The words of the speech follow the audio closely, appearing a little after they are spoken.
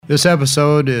This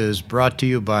episode is brought to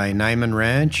you by Niman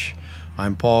Ranch.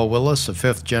 I'm Paul Willis, a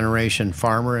fifth-generation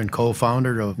farmer and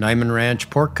co-founder of Niman Ranch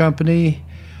Pork Company.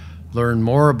 Learn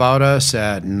more about us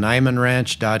at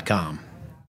nimanranch.com.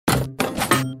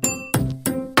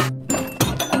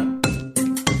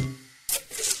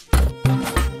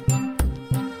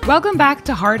 Welcome back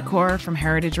to Hardcore from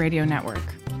Heritage Radio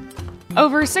Network.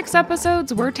 Over 6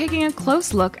 episodes, we're taking a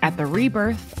close look at the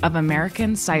rebirth of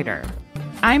American cider.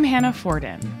 I'm Hannah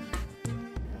Forden.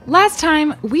 Last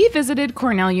time, we visited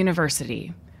Cornell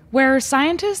University, where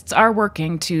scientists are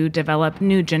working to develop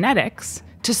new genetics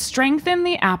to strengthen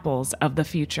the apples of the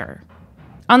future.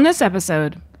 On this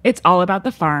episode, it's all about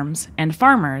the farms and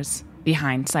farmers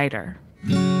behind cider.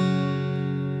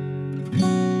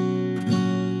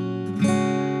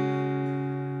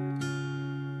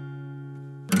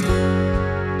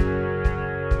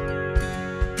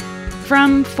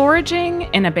 From foraging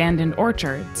in abandoned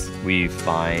orchards, we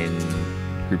find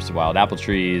groups of wild apple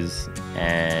trees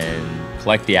and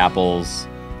collect the apples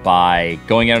by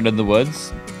going out into the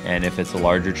woods, and if it's a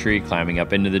larger tree, climbing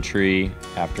up into the tree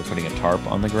after putting a tarp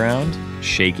on the ground,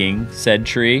 shaking said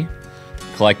tree,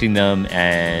 collecting them,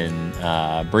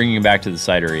 and bringing them back to the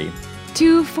cidery.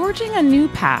 To forging a new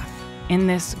path in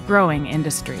this growing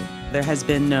industry. There has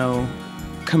been no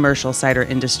commercial cider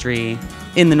industry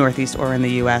in the Northeast or in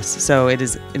the U.S., so it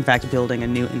is, in fact, building a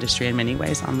new industry in many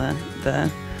ways on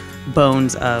the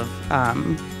bones of,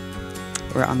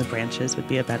 or on the branches would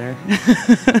be a better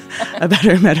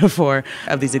metaphor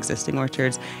of these existing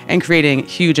orchards, and creating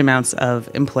huge amounts of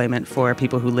employment for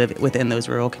people who live within those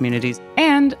rural communities.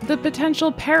 And the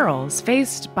potential perils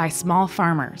faced by small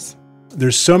farmers.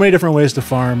 There's so many different ways to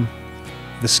farm.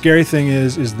 The scary thing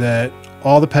is that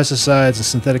all the pesticides and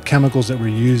synthetic chemicals that we're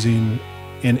using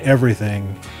in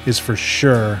everything is for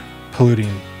sure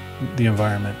polluting the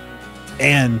environment.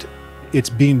 And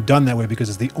it's being done that way because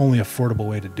it's the only affordable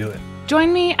way to do it.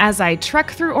 Join me as I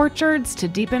trek through orchards to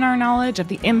deepen our knowledge of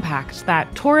the impact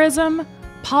that tourism,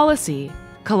 policy,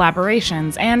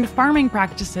 collaborations, and farming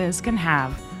practices can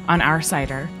have on our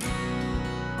cider.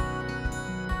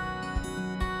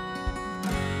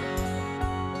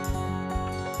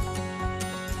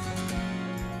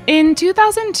 In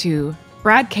 2002,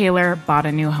 Brad Kaler bought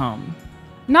a new home,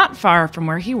 not far from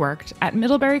where he worked at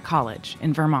Middlebury College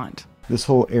in Vermont. This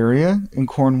whole area in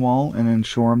Cornwall and in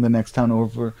Shoreham, the next town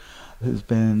over, has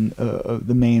been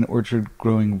the main orchard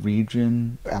growing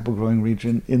region, apple growing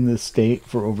region in the state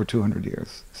for over 200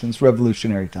 years, since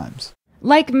revolutionary times.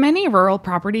 Like many rural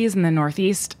properties in the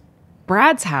Northeast,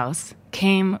 Brad's house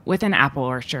came with an apple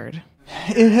orchard.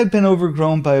 It had been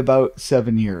overgrown by about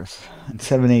 7 years,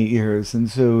 8 years, and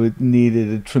so it needed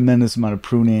a tremendous amount of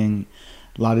pruning,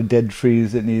 a lot of dead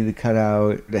trees that needed to cut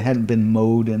out. It hadn't been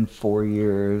mowed in 4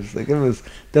 years.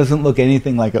 Doesn't look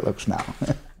anything like it looks now.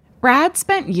 Brad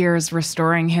spent years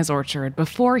restoring his orchard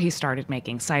before he started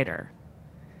making cider.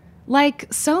 Like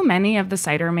so many of the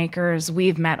cider makers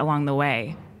we've met along the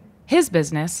way, his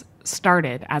business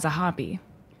started as a hobby.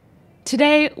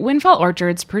 Today, Windfall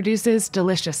Orchards produces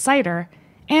delicious cider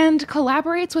and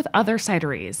collaborates with other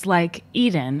cideries like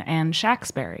Eden and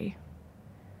Shacksbury.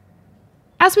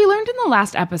 As we learned in the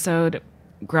last episode,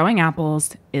 growing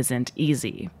apples isn't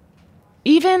easy.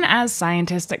 Even as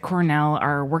scientists at Cornell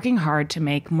are working hard to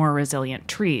make more resilient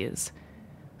trees,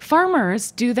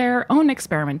 farmers do their own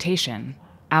experimentation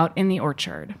out in the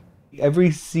orchard.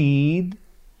 Every seed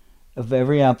of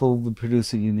every apple would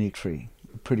produce a unique tree.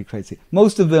 Pretty crazy.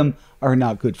 Most of them are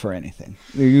not good for anything.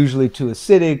 They're usually too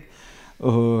acidic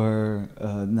or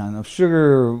not enough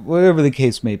sugar or whatever the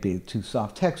case may be. Too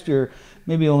soft texture.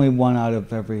 Maybe only 1 out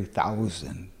of every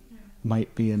 1,000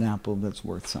 might be an apple that's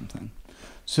worth something.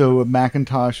 So a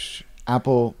McIntosh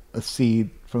apple, a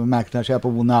seed from a McIntosh apple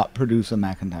will not produce a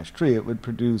McIntosh tree. It would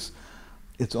produce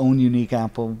its own unique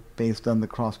apple based on the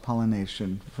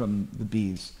cross-pollination from the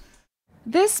bees.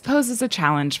 This poses a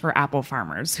challenge for apple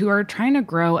farmers who are trying to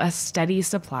grow a steady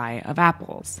supply of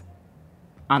apples.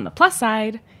 On the plus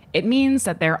side, it means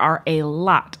that there are a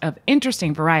lot of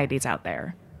interesting varieties out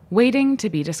there, waiting to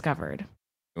be discovered.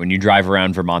 When you drive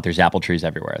around Vermont, there's apple trees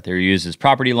everywhere. They're used as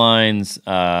property lines.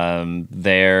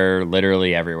 They're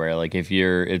literally everywhere. Like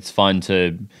it's fun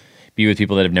to be with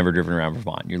people that have never driven around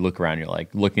Vermont. You look around, you're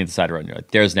like looking at the side of the road, and you're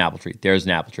like, there's an apple tree, there's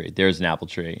an apple tree, there's an apple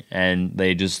tree. And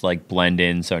they just like blend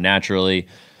in so naturally.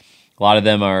 A lot of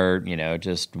them are,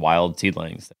 just wild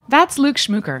seedlings. That's Luke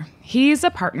Schmucker. He's a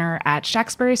partner at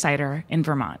Shacksbury Cider in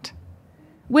Vermont.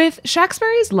 With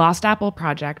Shacksbury's Lost Apple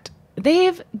project,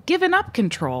 they've given up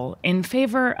control in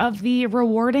favor of the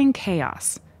rewarding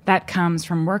chaos that comes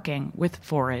from working with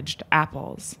foraged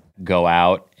apples. go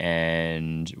out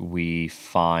and we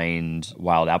find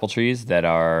wild apple trees that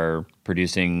are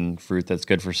producing fruit that's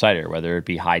good for cider, whether it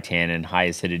be high tannin, high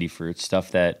acidity fruits,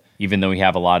 stuff that even though we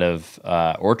have a lot of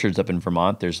orchards up in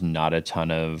Vermont, there's not a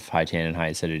ton of high tannin, high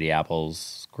acidity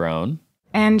apples grown.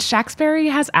 And Shaxbury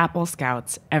has apple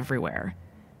scouts everywhere,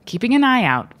 keeping an eye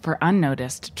out for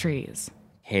unnoticed trees.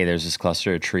 Hey, there's this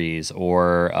cluster of trees,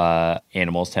 or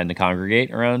animals tend to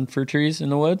congregate around fruit trees in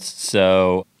the woods.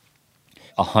 So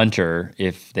a hunter,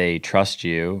 if they trust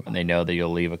you and they know that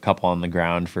you'll leave a couple on the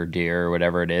ground for deer or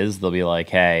whatever it is, they'll be like,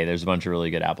 hey, there's a bunch of really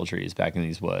good apple trees back in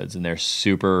these woods, and they're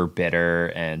super bitter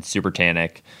and super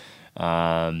tannic.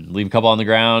 Leave a couple on the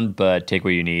ground, but take what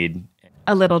you need.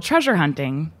 A little treasure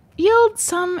hunting yields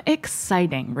some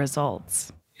exciting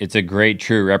results. It's a great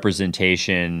true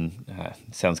representation,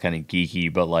 sounds kind of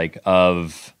geeky, but like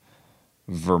of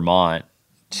Vermont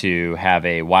to have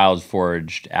a wild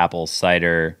foraged apple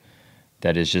cider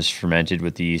that is just fermented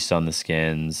with the yeast on the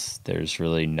skins. There's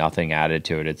really nothing added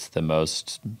to it. It's the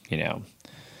most,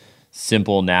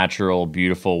 simple, natural,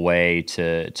 beautiful way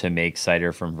to make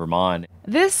cider from Vermont.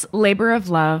 This labor of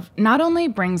love not only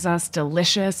brings us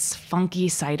delicious, funky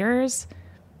ciders,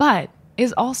 but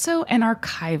is also an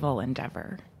archival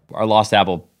endeavor. Our Lost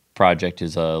Apple project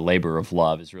is a labor of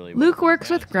love. Is really Luke works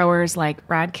with growers like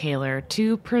Brad Kaler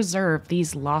to preserve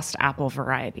these lost apple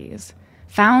varieties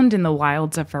found in the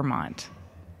wilds of Vermont.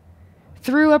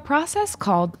 Through a process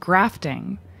called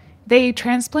grafting, they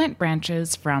transplant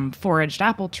branches from foraged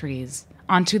apple trees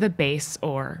onto the base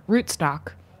or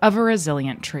rootstock of a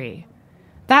resilient tree.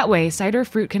 That way, cider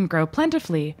fruit can grow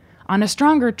plentifully on a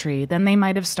stronger tree than they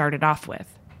might have started off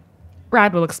with.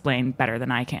 Brad will explain better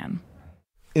than I can.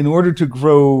 In order to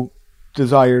grow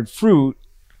desired fruit,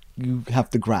 you have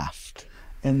to graft.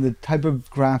 And the type of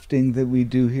grafting that we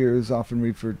do here is often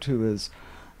referred to as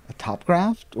a top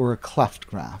graft or a cleft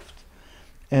graft.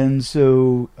 And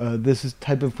so this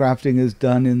type of grafting is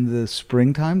done in the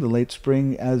springtime, the late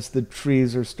spring, as the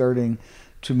trees are starting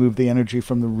to move the energy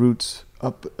from the roots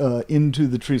up into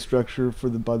the tree structure for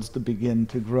the buds to begin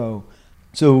to grow.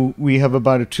 So we have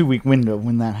about a 2-week window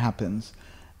when that happens.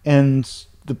 And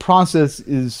the process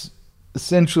is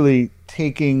essentially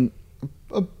taking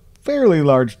a fairly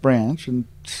large branch and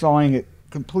sawing it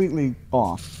completely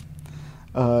off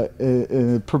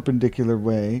in a perpendicular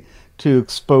way to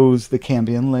expose the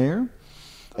cambium layer.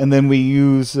 And then we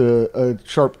use a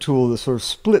sharp tool to sort of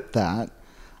split that.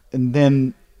 And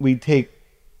then we take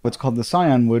what's called the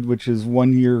scion wood, which is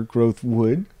 1-year growth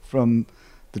wood from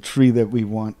the tree that we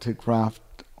want to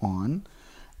graft on.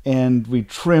 And we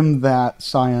trim that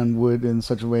scion wood in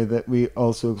such a way that we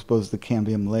also expose the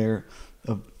cambium layer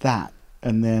of that.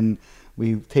 And then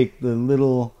we take the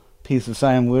little piece of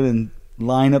scion wood and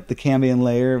line up the cambium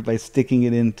layer by sticking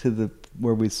it into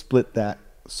where we split that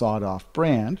sawed off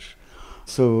branch.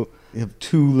 So you have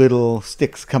 2 little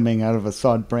sticks coming out of a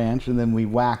sawed branch, and then we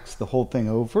wax the whole thing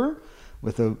over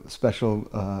with a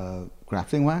special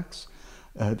grafting wax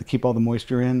to keep all the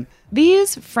moisture in.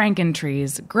 These Franken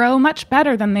trees grow much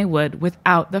better than they would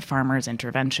without the farmer's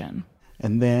intervention.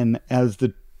 And then as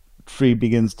the tree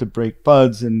begins to break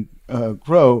buds and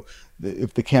grow,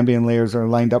 if the cambium layers are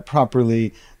lined up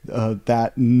properly,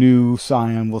 that new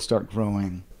scion will start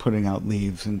growing, putting out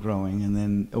leaves and growing, and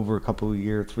then over a couple of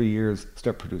years, 3 years,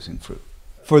 start producing fruit.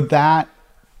 For that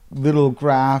little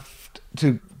graft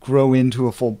to grow into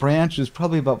a full branch is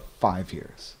probably about 5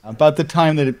 years. About the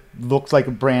time that it looks like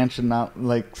a branch and not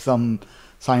like some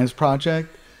science project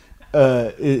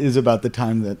is about the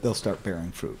time that they'll start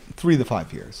bearing fruit. 3 to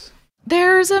 5 years.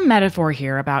 There's a metaphor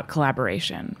here about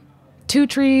collaboration. 2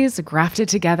 trees grafted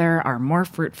together are more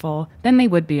fruitful than they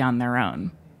would be on their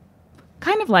own.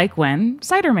 Kind of like when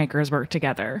cider makers work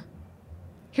together.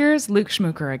 Here's Luke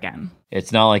Schmucker again.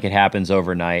 It's not like it happens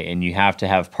overnight, and you have to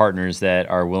have partners that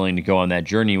are willing to go on that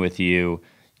journey with you.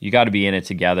 You got to be in it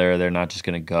together. They're not just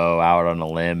going to go out on a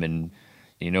limb and,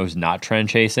 who's not trend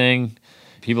chasing?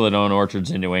 People that own orchards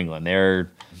in New England,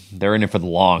 they're in it for the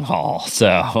long haul.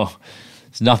 So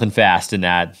it's nothing fast in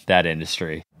that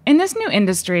industry. In this new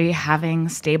industry, having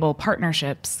stable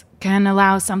partnerships can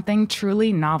allow something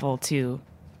truly novel to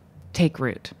take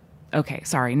root. Okay,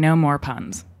 sorry, no more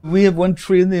puns. We have 1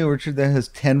 tree in the orchard that has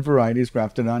 10 varieties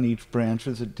grafted on. Each branch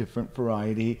is a different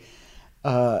variety.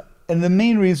 And the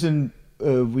main reason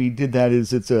we did that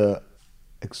is it's a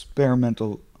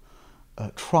experimental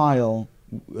trial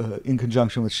in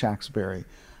conjunction with Shaxbury.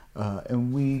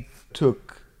 And we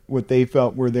took what they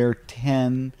felt were their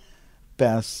 10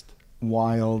 best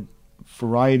wild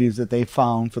varieties that they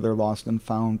found for their Lost and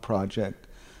Found project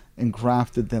and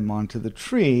grafted them onto the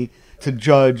tree to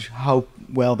judge how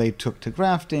well they took to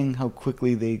grafting, how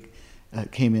quickly they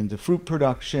came into fruit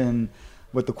production,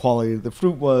 what the quality of the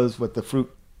fruit was, what the fruit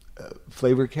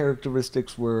flavor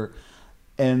characteristics were.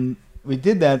 And we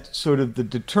did that sort of to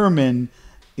determine,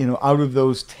 out of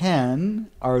those 10,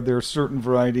 are there certain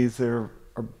varieties that are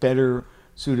better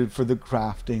suited for the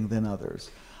crafting than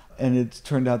others. And it's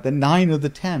turned out that 9 of the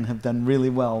 10 have done really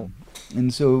well.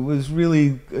 And so it was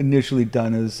really initially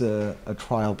done as a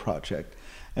trial project.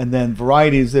 And then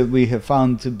varieties that we have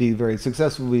found to be very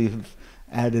successful, we have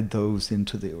added those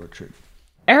into the orchard.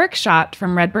 Eric Schott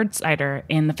from Redbird Cider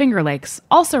in the Finger Lakes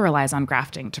also relies on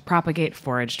grafting to propagate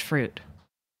foraged fruit.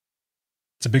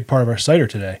 It's a big part of our cider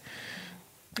today.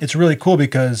 It's really cool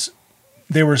because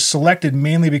they were selected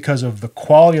mainly because of the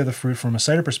quality of the fruit from a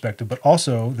cider perspective, but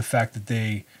also the fact that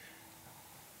they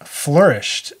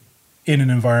flourished in an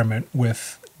environment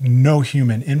with no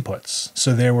human inputs.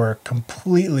 So they were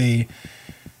completely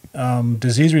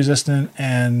disease resistant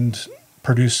and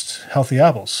produced healthy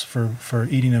apples for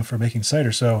eating and for making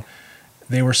cider. So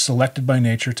they were selected by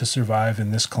nature to survive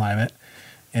in this climate,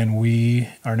 and we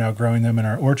are now growing them in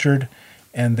our orchard,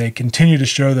 and they continue to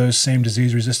show those same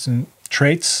disease resistant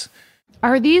traits.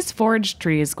 Are these foraged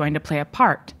trees going to play a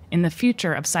part in the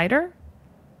future of cider?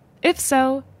 If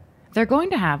so, they're going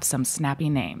to have some snappy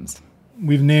names.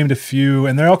 We've named a few,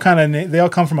 and they all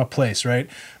come from a place, right?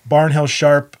 Barnhill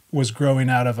Sharp was growing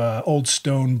out of an old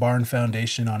stone barn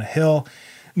foundation on a hill.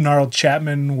 Gnarled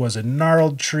Chapman was a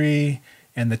gnarled tree,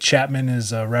 and the Chapman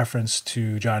is a reference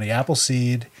to Johnny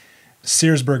Appleseed.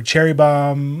 Searsburg Cherry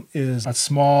Bomb is a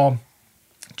small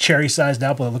cherry-sized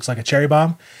apple that looks like a cherry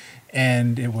bomb,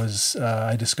 and it was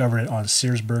I discovered it on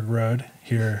Searsburg Road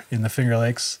here in the Finger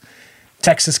Lakes.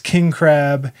 Texas King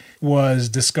Crab was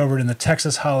discovered in the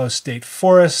Texas Hollow State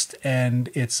Forest, and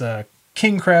it's a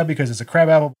king crab because it's a crab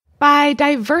apple. By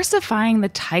diversifying the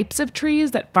types of trees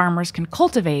that farmers can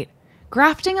cultivate,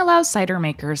 grafting allows cider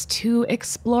makers to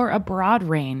explore a broad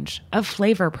range of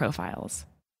flavor profiles.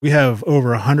 We have over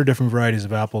 100 different varieties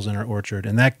of apples in our orchard,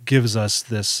 and that gives us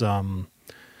this kind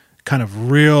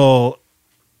of real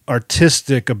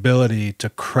artistic ability to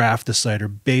craft the cider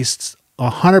based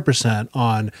 100%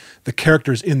 on the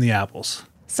characters in the apples.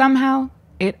 Somehow,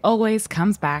 it always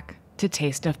comes back to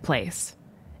taste of place.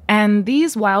 And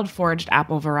these wild foraged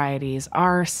apple varieties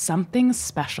are something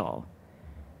special.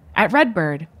 At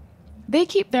Redbird, they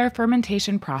keep their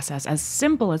fermentation process as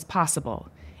simple as possible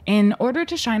in order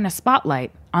to shine a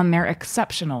spotlight on their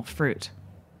exceptional fruit.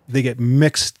 They get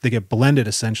mixed, they get blended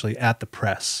essentially at the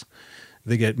press.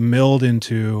 They get milled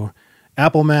into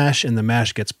apple mash, and the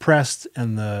mash gets pressed,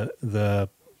 and the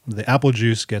apple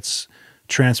juice gets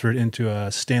transferred into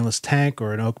a stainless tank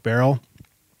or an oak barrel,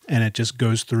 and it just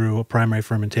goes through a primary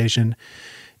fermentation.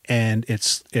 And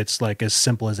it's like as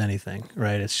simple as anything,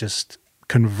 right? It's just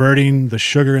converting the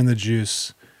sugar in the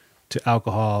juice to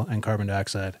alcohol and carbon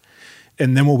dioxide.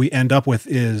 And then what we end up with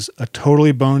is a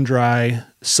totally bone dry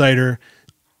cider.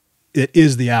 It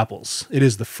is the apples. It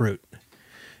is the fruit.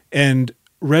 And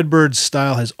Redbird's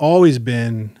style has always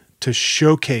been to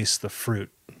showcase the fruit.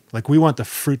 Like, we want the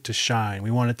fruit to shine.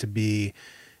 We want it to be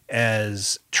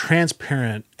as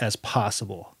transparent as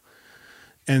possible.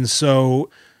 And so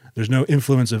there's no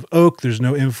influence of oak. There's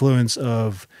no influence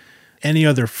of any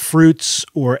other fruits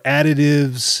or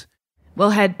additives. We'll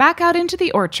head back out into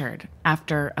the orchard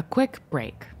after a quick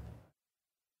break.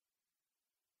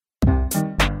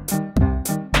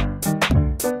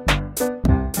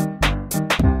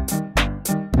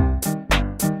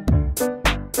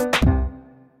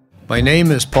 My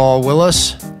name is Paul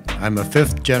Willis. I'm a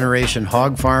fifth-generation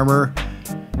hog farmer,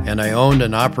 and I owned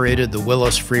and operated the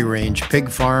Willis Free-Range Pig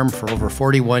Farm for over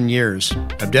 41 years.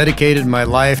 I've dedicated my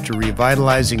life to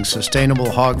revitalizing sustainable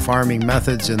hog farming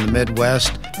methods in the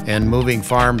Midwest and moving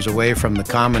farms away from the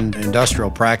common industrial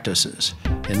practices.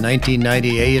 In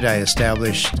 1998, I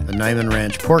established the Niman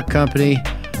Ranch Pork Company.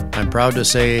 I'm proud to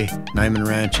say Niman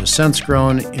Ranch has since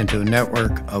grown into a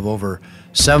network of over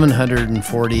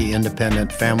 740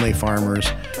 independent family farmers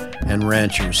and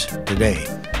ranchers today.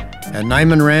 At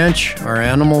Niman Ranch, our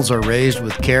animals are raised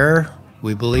with care.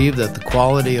 We believe that the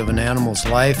quality of an animal's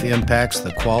life impacts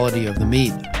the quality of the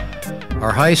meat.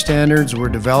 Our high standards were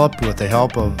developed with the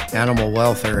help of animal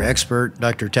welfare expert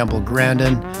Dr. Temple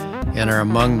Grandin and are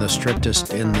among the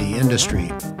strictest in the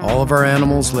industry. All of our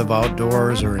animals live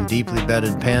outdoors or in deeply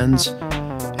bedded pens,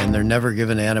 and they're never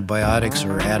given antibiotics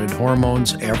or added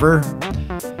hormones ever,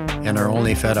 and are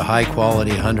only fed a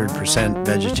high-quality 100%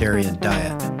 vegetarian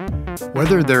diet.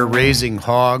 Whether they're raising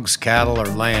hogs, cattle, or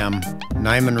lamb,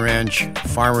 Niman Ranch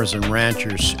farmers and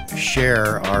ranchers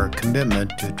share our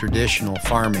commitment to traditional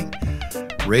farming.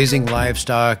 raising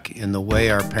livestock in the way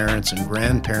our parents and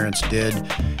grandparents did,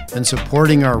 and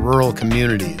supporting our rural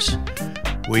communities.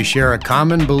 We share a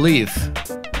common belief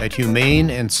that humane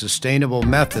and sustainable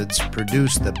methods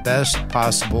produce the best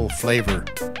possible flavor.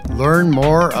 Learn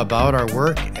more about our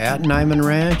work at Niman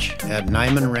Ranch at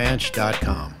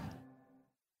nimanranch.com.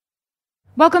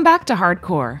 Welcome back to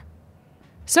Hardcore.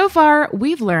 So far,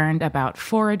 we've learned about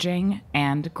foraging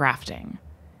and grafting.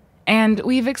 And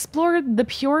we've explored the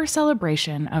pure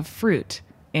celebration of fruit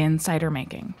in cider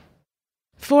making.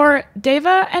 For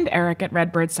Deva and Eric at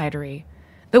Redbird Cidery,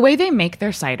 the way they make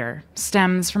their cider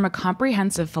stems from a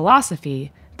comprehensive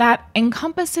philosophy that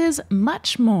encompasses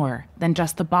much more than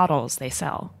just the bottles they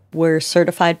sell. We're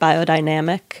certified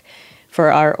biodynamic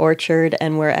for our orchard,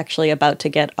 and we're actually about to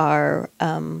get our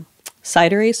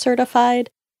cidery certified.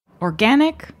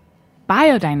 Organic,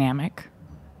 biodynamic,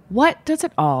 what does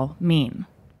it all mean?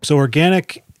 So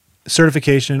organic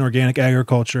certification, organic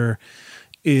agriculture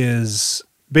is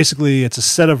basically, it's a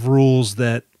set of rules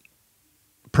that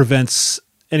prevents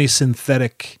any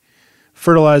synthetic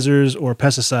fertilizers or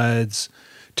pesticides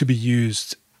to be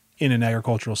used in an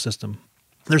agricultural system.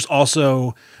 There's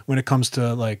also, when it comes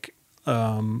to like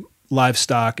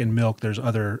livestock and milk, there's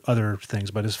other things.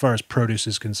 But as far as produce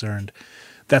is concerned,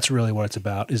 that's really what it's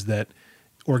about, is that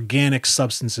organic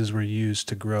substances were used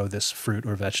to grow this fruit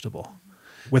or vegetable.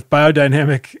 With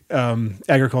biodynamic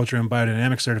agriculture and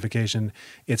biodynamic certification,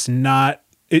 it's not,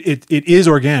 it is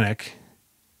organic,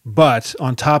 but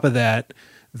on top of that,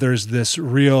 there's this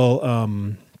real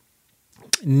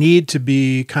need to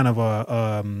be kind of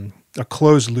a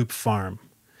closed loop farm.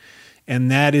 And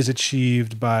that is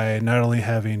achieved by not only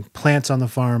having plants on the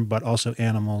farm, but also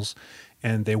animals,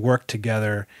 and they work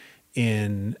together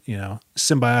in,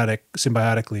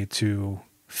 symbiotically to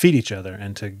feed each other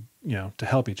and to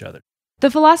help each other.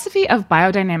 The philosophy of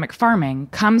biodynamic farming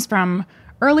comes from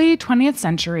early 20th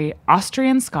century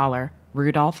Austrian scholar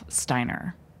Rudolf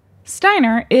Steiner.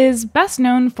 Steiner is best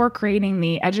known for creating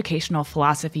the educational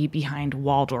philosophy behind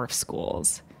Waldorf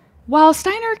schools. While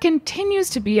Steiner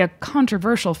continues to be a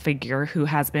controversial figure who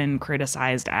has been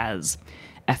criticized as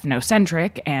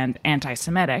ethnocentric and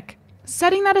anti-Semitic,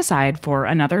 setting that aside for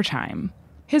another time,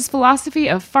 his philosophy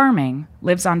of farming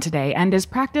lives on today and is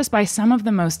practiced by some of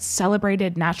the most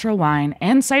celebrated natural wine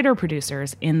and cider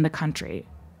producers in the country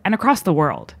and across the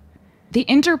world. The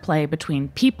interplay between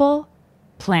people,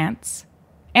 plants,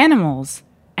 animals,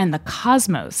 and the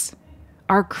cosmos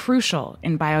are crucial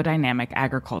in biodynamic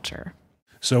agriculture.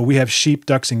 So we have sheep,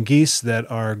 ducks, and geese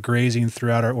that are grazing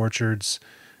throughout our orchards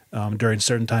during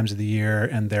certain times of the year,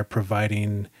 and they're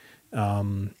providing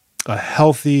a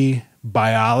healthy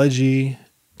biology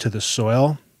to the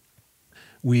soil.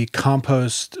 We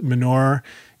compost manure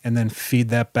and then feed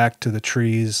that back to the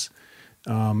trees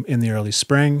in the early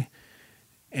spring.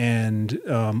 And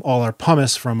all our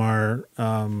pumice from our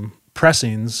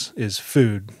pressings is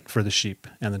food for the sheep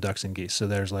and the ducks and geese. So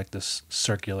there's like this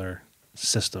circular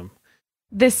system.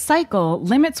 This cycle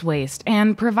limits waste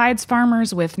and provides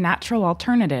farmers with natural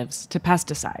alternatives to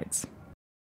pesticides.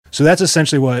 So that's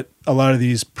essentially what a lot of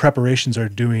these preparations are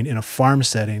doing in a farm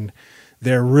setting.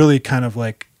 They're really kind of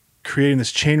like creating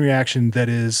this chain reaction that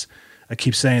is, I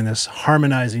keep saying this,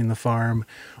 harmonizing the farm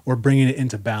or bringing it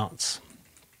into balance.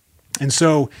 And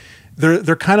so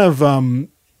they're kind of,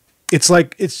 it's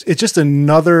like, it's just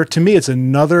another, to me, it's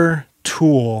another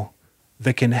tool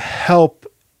that can help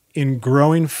in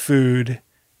growing food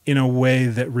in a way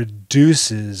that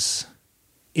reduces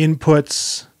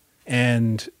inputs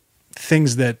and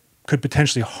things that could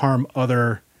potentially harm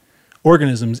other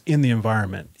organisms in the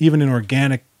environment. Even in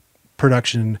organic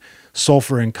production,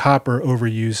 sulfur and copper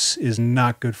overuse is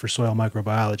not good for soil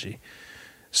microbiology.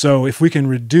 So if we can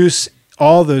reduce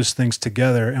all those things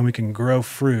together and we can grow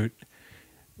fruit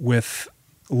with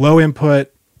low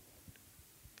input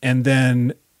and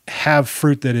then have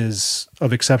fruit that is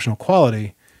of exceptional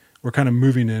quality, we're kind of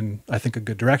moving in, I think, a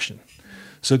good direction.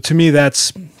 So to me,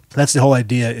 that's the whole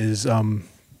idea is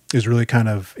really kind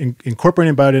of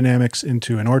incorporating biodynamics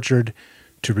into an orchard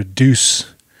to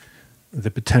reduce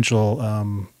the potential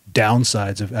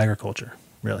downsides of agriculture,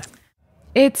 really.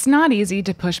 It's not easy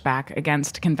to push back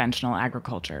against conventional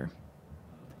agriculture.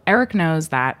 Eric knows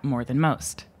that more than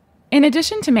most. In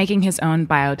addition to making his own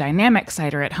biodynamic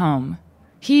cider at home,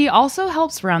 he also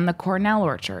helps run the Cornell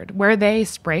Orchard, where they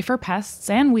spray for pests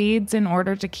and weeds in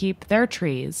order to keep their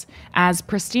trees as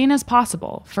pristine as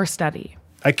possible for study.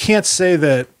 I can't say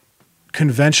that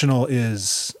conventional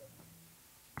is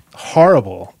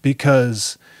horrible,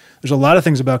 because there's a lot of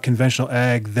things about conventional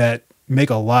ag that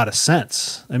make a lot of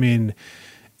sense. I mean,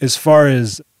 as far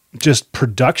as just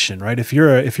production, right? If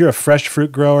you're a fresh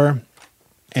fruit grower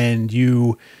and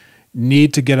you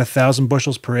need to get 1,000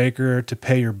 bushels per acre to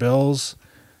pay your bills,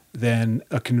 then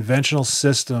a conventional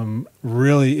system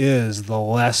really is the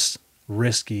less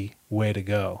risky way to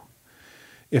go.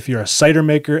 If you're a cider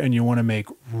maker and you want to make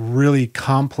really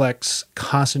complex,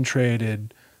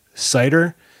 concentrated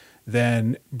cider,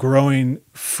 then growing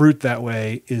fruit that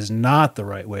way is not the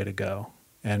right way to go.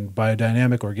 And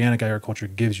biodynamic organic agriculture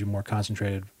gives you more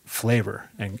concentrated flavor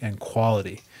and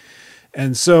quality.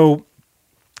 And so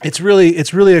it's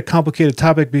really a complicated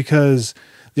topic, because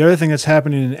the other thing that's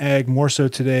happening in ag more so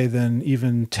today than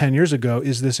even 10 years ago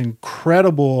is this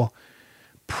incredible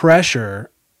pressure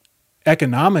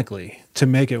economically to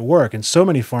make it work. And so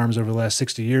many farms over the last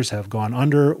 60 years have gone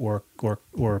under or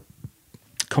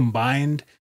combined.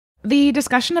 The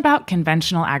discussion about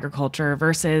conventional agriculture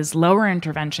versus lower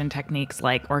intervention techniques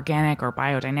like organic or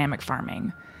biodynamic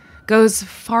farming goes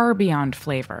far beyond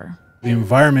flavor. The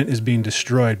environment is being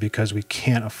destroyed because we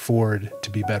can't afford to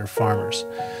be better farmers.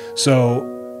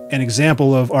 So an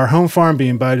example of our home farm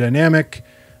being biodynamic,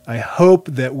 I hope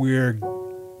that we're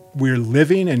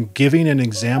living and giving an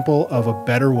example of a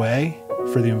better way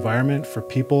for the environment, for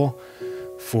people,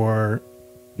 for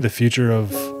the future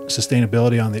of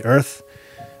sustainability on the earth.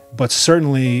 But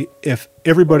certainly, if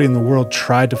everybody in the world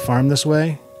tried to farm this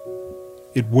way,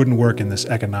 it wouldn't work in this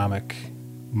economic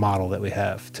model that we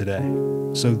have today.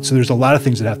 So there's a lot of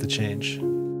things that have to change.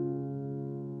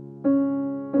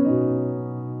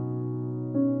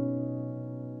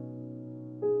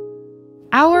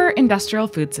 Our industrial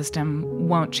food system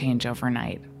won't change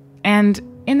overnight. And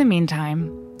in the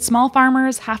meantime, small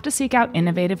farmers have to seek out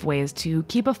innovative ways to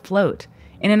keep afloat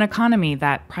in an economy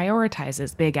that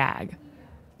prioritizes big ag.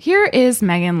 Here is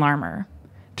Megan Larmer,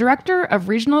 Director of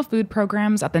Regional Food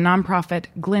Programs at the nonprofit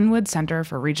Glenwood Center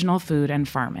for Regional Food and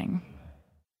Farming.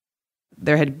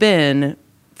 There had been,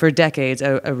 for decades,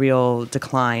 a real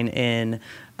decline in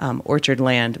orchard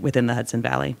land within the Hudson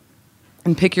Valley.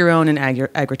 And pick your own and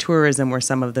agritourism were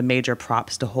some of the major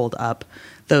props to hold up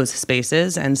those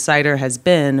spaces. And cider has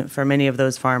been, for many of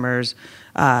those farmers,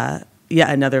 yet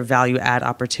another value add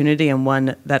opportunity, and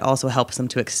one that also helps them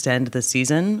to extend the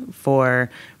season for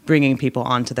bringing people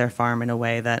onto their farm in a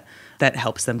way that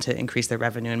helps them to increase their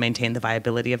revenue and maintain the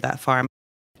viability of that farm.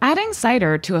 Adding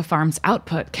cider to a farm's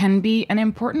output can be an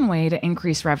important way to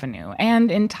increase revenue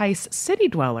and entice city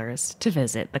dwellers to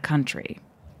visit the country.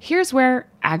 Here's where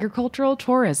agricultural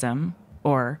tourism,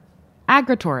 or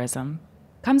agritourism,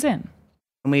 comes in.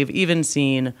 And we've even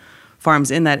seen farms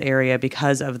in that area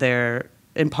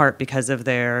in part because of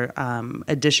their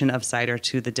addition of cider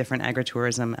to the different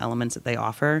agritourism elements that they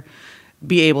offer,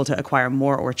 be able to acquire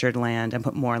more orchard land and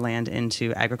put more land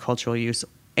into agricultural use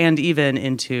and even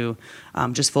into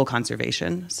just full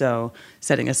conservation. So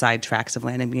setting aside tracts of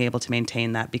land and being able to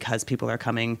maintain that because people are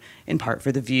coming in part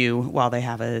for the view while they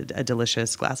have a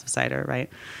delicious glass of cider, right?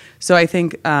 So I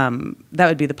think that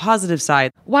would be the positive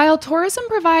side. While tourism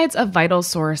provides a vital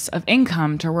source of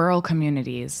income to rural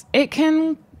communities, it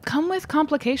can come with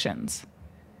complications.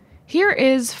 Here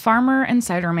is farmer and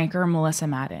cider maker Melissa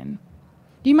Madden.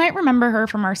 You might remember her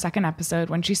from our second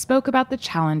episode when she spoke about the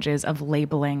challenges of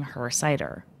labeling her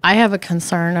cider. I have a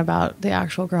concern about the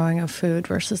actual growing of food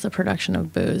versus the production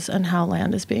of booze and how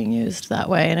land is being used that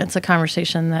way. And it's a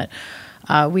conversation that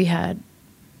we had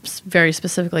very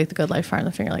specifically at the Good Life Farm,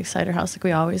 the Finger Lakes Cider House. Like,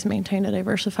 we always maintained a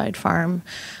diversified farm.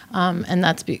 And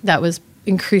that was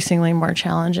increasingly more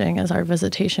challenging as our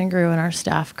visitation grew and our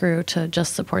staff grew to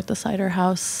just support the cider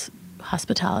house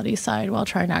hospitality side while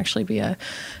trying to actually be a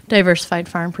diversified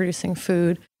farm producing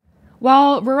food.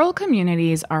 While rural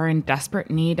communities are in desperate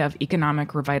need of economic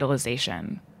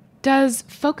revitalization, does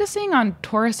focusing on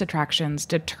tourist attractions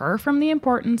deter from the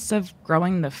importance of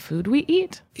growing the food we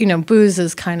eat? You know, booze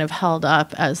is kind of held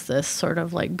up as this sort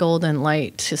of like golden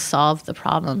light to solve the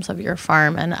problems of your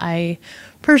farm. And I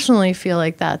personally feel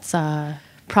like that's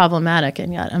problematic,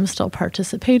 and yet I'm still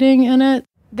participating in it.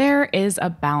 There is a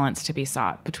balance to be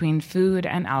sought between food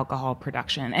and alcohol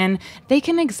production, and they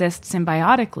can exist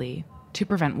symbiotically to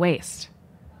prevent waste.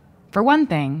 For one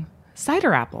thing,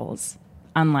 cider apples,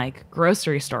 unlike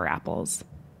grocery store apples,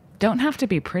 don't have to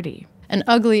be pretty. An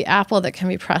ugly apple that can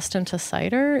be pressed into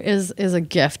cider is a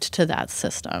gift to that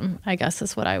system, I guess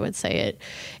is what I would say.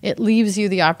 It leaves you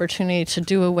the opportunity to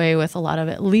do away with a lot of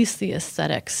at least the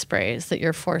aesthetic sprays that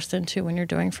you're forced into when you're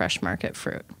doing fresh market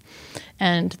fruit.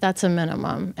 And that's a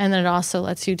minimum. And then it also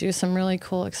lets you do some really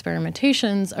cool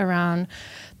experimentations around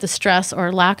the stress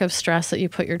or lack of stress that you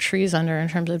put your trees under in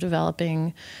terms of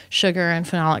developing sugar and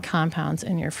phenolic compounds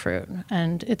in your fruit.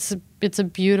 And it's a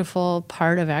beautiful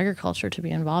part of agriculture to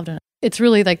be involved in. It's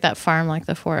really like that farm like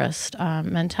the forest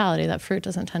mentality. That fruit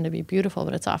doesn't tend to be beautiful,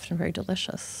 but it's often very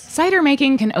delicious. Cider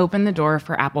making can open the door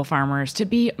for apple farmers to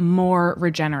be more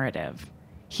regenerative.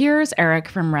 Here's Eric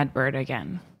from Redbird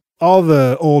again. All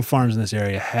the old farms in this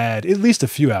area had at least a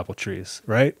few apple trees,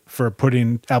 right? For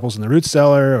putting apples in the root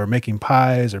cellar or making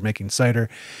pies or making cider.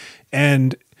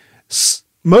 And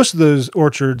most of those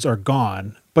orchards are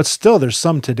gone, but still there's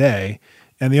some today.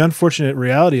 And the unfortunate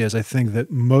reality is I think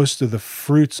that most of the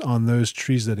fruits on those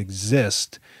trees that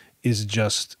exist is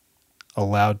just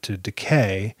allowed to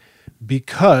decay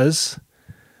because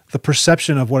the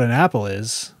perception of what an apple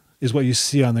is what you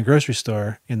see on the grocery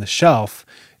store in the shelf.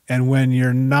 And when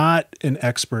you're not an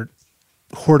expert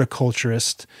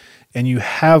horticulturist and you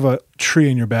have a tree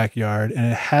in your backyard and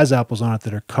it has apples on it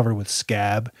that are covered with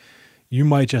scab, you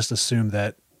might just assume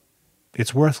that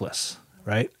it's worthless,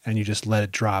 right? And you just let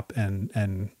it drop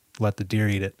and let the deer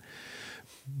eat it.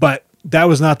 But that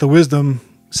was not the wisdom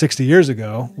 60 years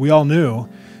ago. We all knew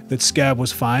that scab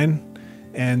was fine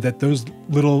and that those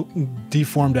little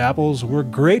deformed apples were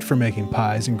great for making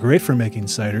pies and great for making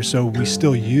cider, so we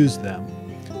still used them.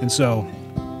 And so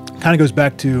it kind of goes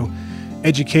back to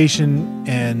education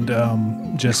and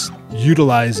just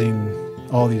utilizing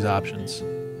all these options.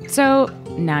 So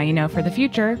now you know for the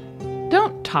future,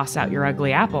 don't toss out your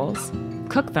ugly apples.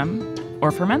 Cook them or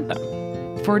ferment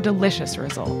them for delicious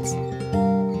results.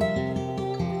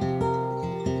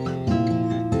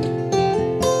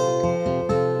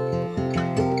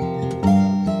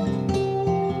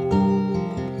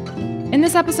 In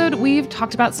this episode, we've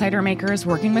talked about cider makers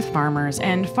working with farmers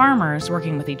and farmers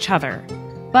working with each other.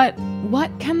 But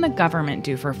what can the government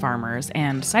do for farmers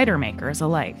and cider makers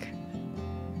alike?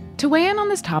 To weigh in on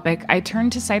this topic, I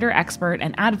turned to cider expert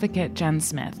and advocate Jen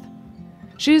Smith.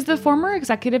 She's the former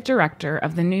executive director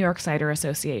of the New York Cider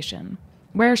Association,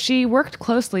 where she worked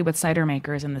closely with cider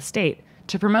makers in the state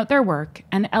to promote their work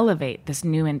and elevate this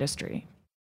new industry.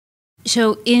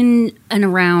 So in and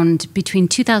around between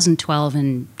 2012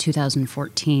 and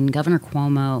 2014, Governor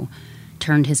Cuomo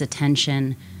turned his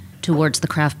attention towards the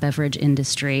craft beverage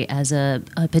industry as a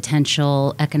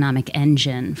potential economic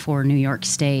engine for New York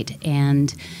State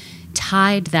and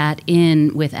tied that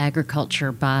in with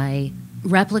agriculture by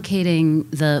replicating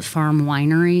the farm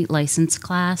winery license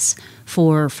class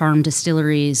for farm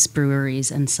distilleries,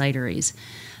 breweries, and cideries.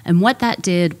 And what that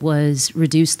did was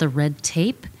reduce the red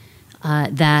tape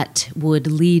that would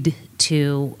lead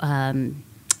to,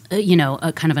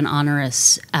 a kind of an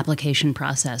onerous application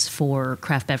process for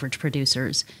craft beverage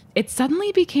producers. It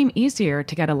suddenly became easier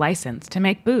to get a license to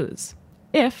make booze,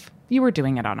 if you were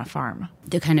doing it on a farm.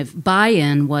 The kind of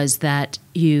buy-in was that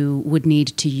you would need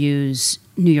to use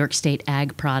New York State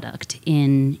ag product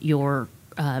in your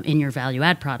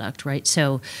value-add product, right?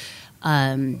 So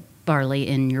barley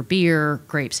in your beer,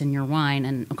 grapes in your wine,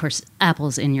 and, of course,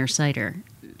 apples in your cider.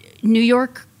 New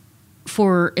York,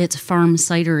 for its farm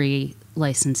cidery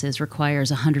licenses,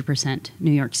 requires 100%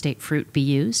 New York State fruit be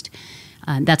used.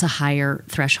 That's a higher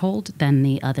threshold than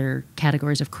the other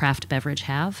categories of craft beverage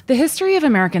have. The history of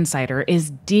American cider is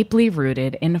deeply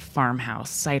rooted in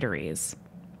farmhouse cideries.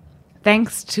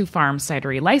 Thanks to farm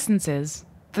cidery licenses,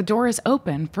 the door is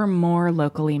open for more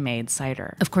locally made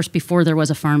cider. Of course, before there was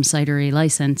a farm cidery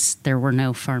license, there were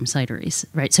no farm cideries,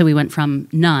 right? So we went from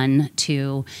none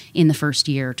to, in the first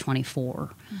year, 24.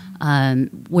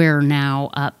 We're now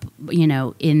up,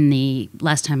 in the,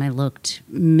 last time I looked,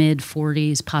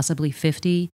 mid-40s, possibly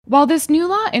 50. While this new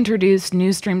law introduced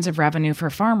new streams of revenue for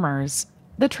farmers,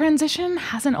 the transition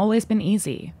hasn't always been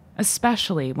easy,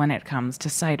 especially when it comes to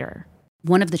cider.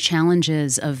 One of the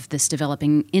challenges of this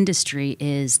developing industry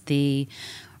is the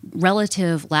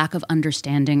relative lack of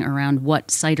understanding around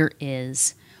what cider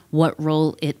is, what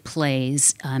role it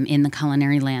plays in the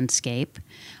culinary landscape.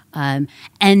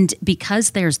 And because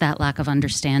there's that lack of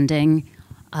understanding,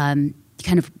 the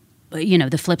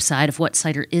flip side of what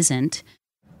cider isn't.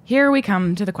 Here we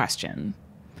come to the question.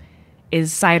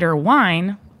 Is cider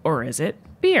wine or is it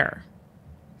beer?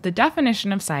 The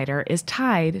definition of cider is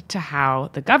tied to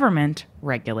how the government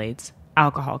regulates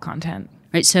alcohol content.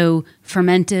 Right, so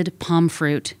fermented palm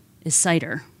fruit is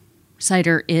cider.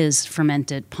 Cider is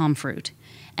fermented palm fruit.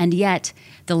 And yet,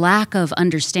 the lack of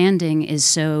understanding is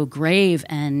so grave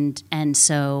and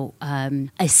so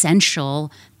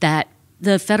essential that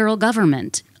the federal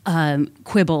government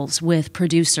quibbles with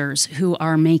producers who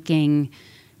are making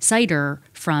cider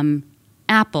from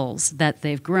apples that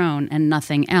they've grown and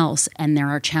nothing else. And there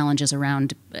are challenges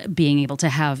around being able to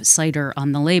have cider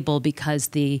on the label because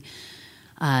the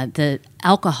the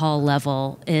alcohol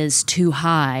level is too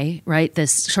high, right?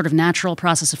 This sort of natural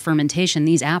process of fermentation.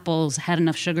 These apples had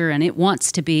enough sugar and it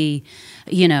wants to be,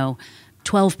 12%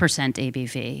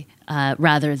 ABV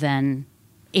rather than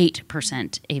 8%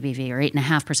 ABV or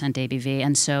 8.5% ABV.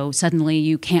 And so suddenly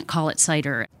you can't call it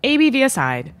cider. ABV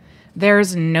aside,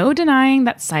 there's no denying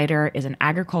that cider is an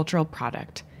agricultural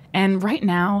product. And right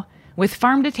now, with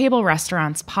farm-to-table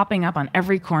restaurants popping up on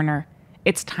every corner,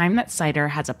 it's time that cider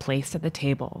has a place at the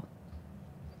table.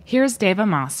 Here's Deva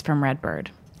Moss from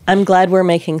Redbird. I'm glad we're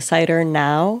making cider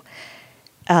now.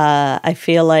 I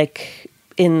feel like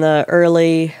in the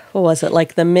early,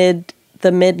 the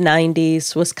mid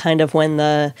 90s was kind of when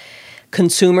the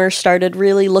consumer started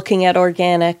really looking at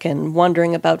organic and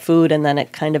wondering about food, and then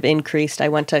it kind of increased. I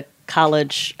went to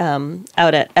college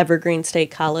out at Evergreen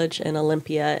State College in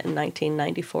Olympia in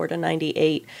 1994 to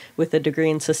 98 with a degree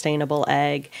in sustainable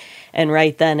ag. And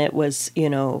right then it was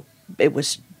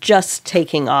just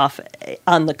taking off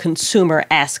on the consumer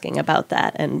asking about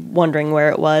that and wondering where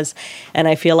it was. And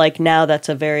I feel like now that's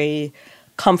a very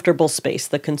comfortable space.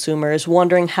 The consumer is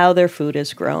wondering how their food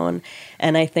is grown.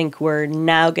 And I think we're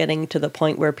now getting to the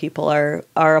point where people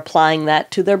are applying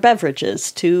that to their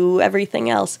beverages, to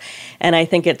everything else. And I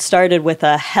think it started with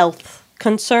a health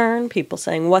concern, people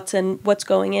saying what's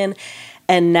going in.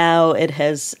 And now it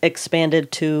has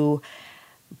expanded to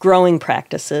growing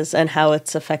practices and how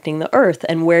it's affecting the earth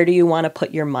and where do you want to put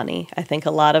your money. I think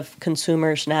a lot of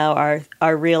consumers now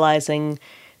are realizing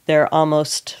they're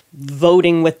almost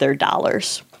voting with their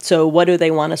dollars. So what do they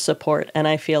want to support? And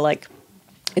I feel like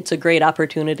it's a great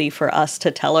opportunity for us to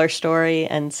tell our story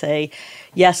and say,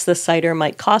 yes, the cider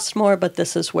might cost more, but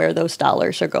this is where those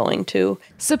dollars are going to.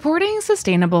 Supporting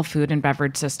sustainable food and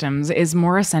beverage systems is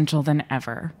more essential than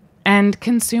ever. And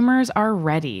consumers are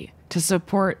ready to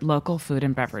support local food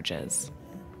and beverages.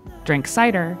 Drink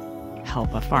cider,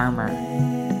 help a farmer.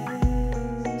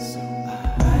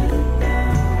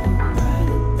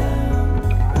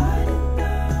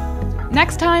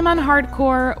 Next time on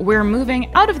Hardcore, we're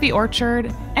moving out of the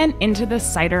orchard and into the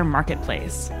cider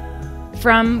marketplace.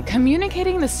 From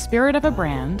communicating the spirit of a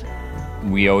brand,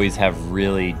 we always have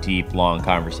really deep, long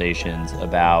conversations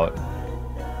about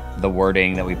the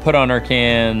wording that we put on our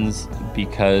cans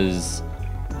because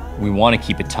we want to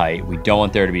keep it tight. We don't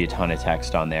want there to be a ton of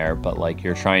text on there, but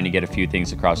you're trying to get a few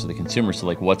things across to the consumer.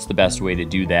 So what's the best way to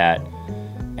do that?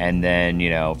 And then,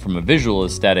 from a visual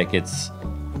aesthetic, it's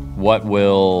what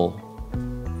will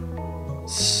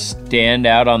stand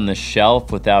out on the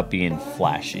shelf without being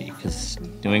flashy, because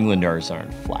New Englanders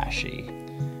aren't flashy.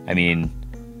 I mean,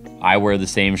 I wear the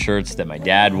same shirts that my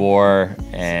dad wore,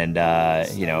 and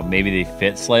maybe they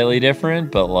fit slightly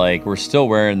different, but we're still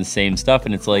wearing the same stuff.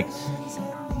 And it's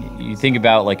you think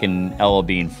about an Ella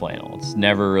Bean flannel, it's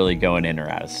never really going in or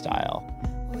out of style.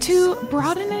 To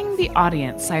broadening the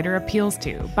audience cider appeals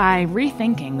to by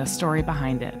rethinking the story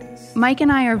behind it. Mike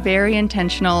and I are very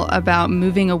intentional about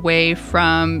moving away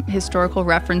from historical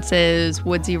references,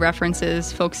 woodsy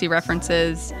references, folksy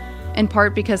references, in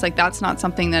part because that's not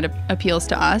something that appeals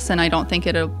to us, and I don't think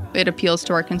it appeals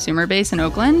to our consumer base in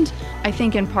Oakland. I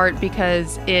think in part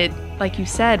because it, like you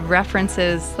said,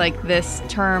 references this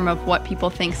term of what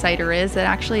people think cider is that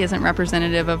actually isn't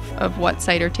representative of what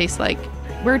cider tastes like.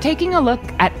 We're taking a look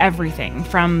at everything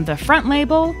from the front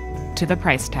label to the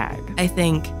price tag. I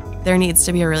think there needs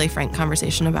to be a really frank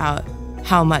conversation about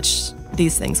how much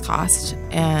these things cost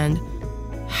and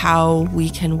how we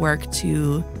can work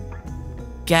to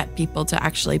get people to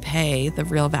actually pay the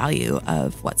real value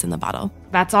of what's in the bottle.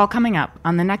 That's all coming up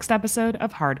on the next episode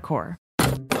of Hardcore.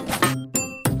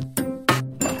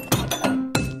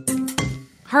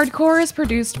 Hardcore is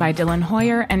produced by Dylan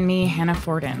Hoyer and me, Hannah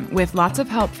Forden, with lots of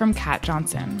help from Kat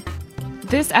Johnson.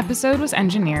 This episode was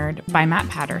engineered by Matt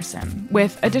Patterson,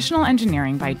 with additional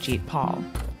engineering by Jeet Paul.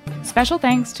 Special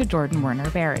thanks to Jordan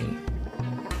Werner-Berry.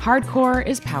 Hardcore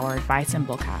is powered by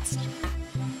Simplecast.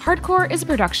 Hardcore is a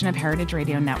production of Heritage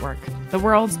Radio Network, the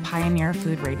world's pioneer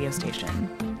food radio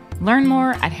station. Learn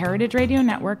more at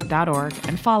heritageradionetwork.org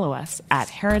and follow us at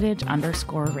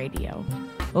heritage_radio.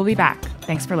 We'll be back.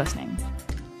 Thanks for listening.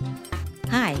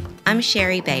 Hi, I'm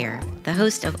Sherry Bayer, the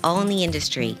host of All in the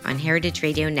Industry on Heritage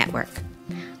Radio Network.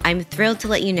 I'm thrilled to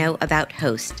let you know about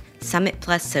HOST, Summit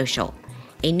Plus Social,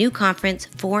 a new conference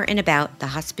for and about the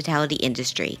hospitality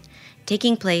industry,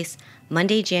 taking place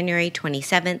Monday, January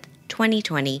 27th,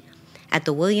 2020, at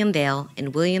the William Vale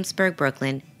in Williamsburg,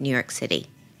 Brooklyn, New York City.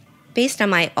 Based on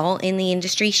my All in the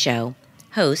Industry show,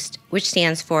 HOST, which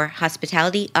stands for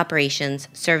Hospitality Operations,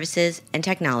 Services, and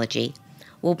Technology,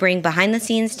 will bring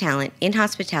behind-the-scenes talent in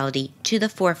hospitality to the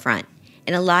forefront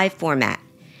in a live format,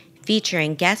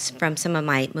 featuring guests from some of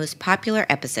my most popular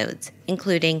episodes,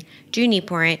 including Drew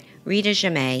Nieporent, Rita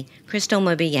Jamay, Crystal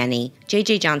Mobieni,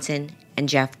 JJ Johnson, and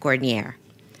Jeff Gordnier.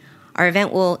 Our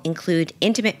event will include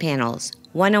intimate panels,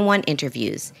 one-on-one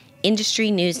interviews,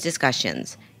 industry news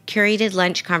discussions, curated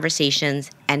lunch conversations,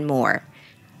 and more.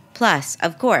 Plus,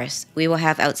 of course, we will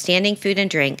have outstanding food and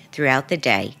drink throughout the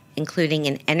day, including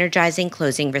an energizing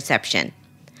closing reception.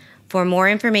 For more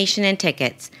information and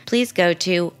tickets, please go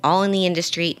to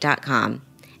allintheindustry.com.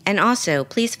 And also,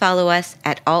 please follow us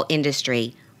at All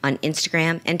Industry on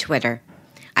Instagram and Twitter.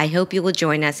 I hope you will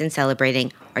join us in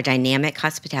celebrating our dynamic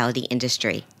hospitality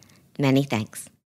industry. Many thanks.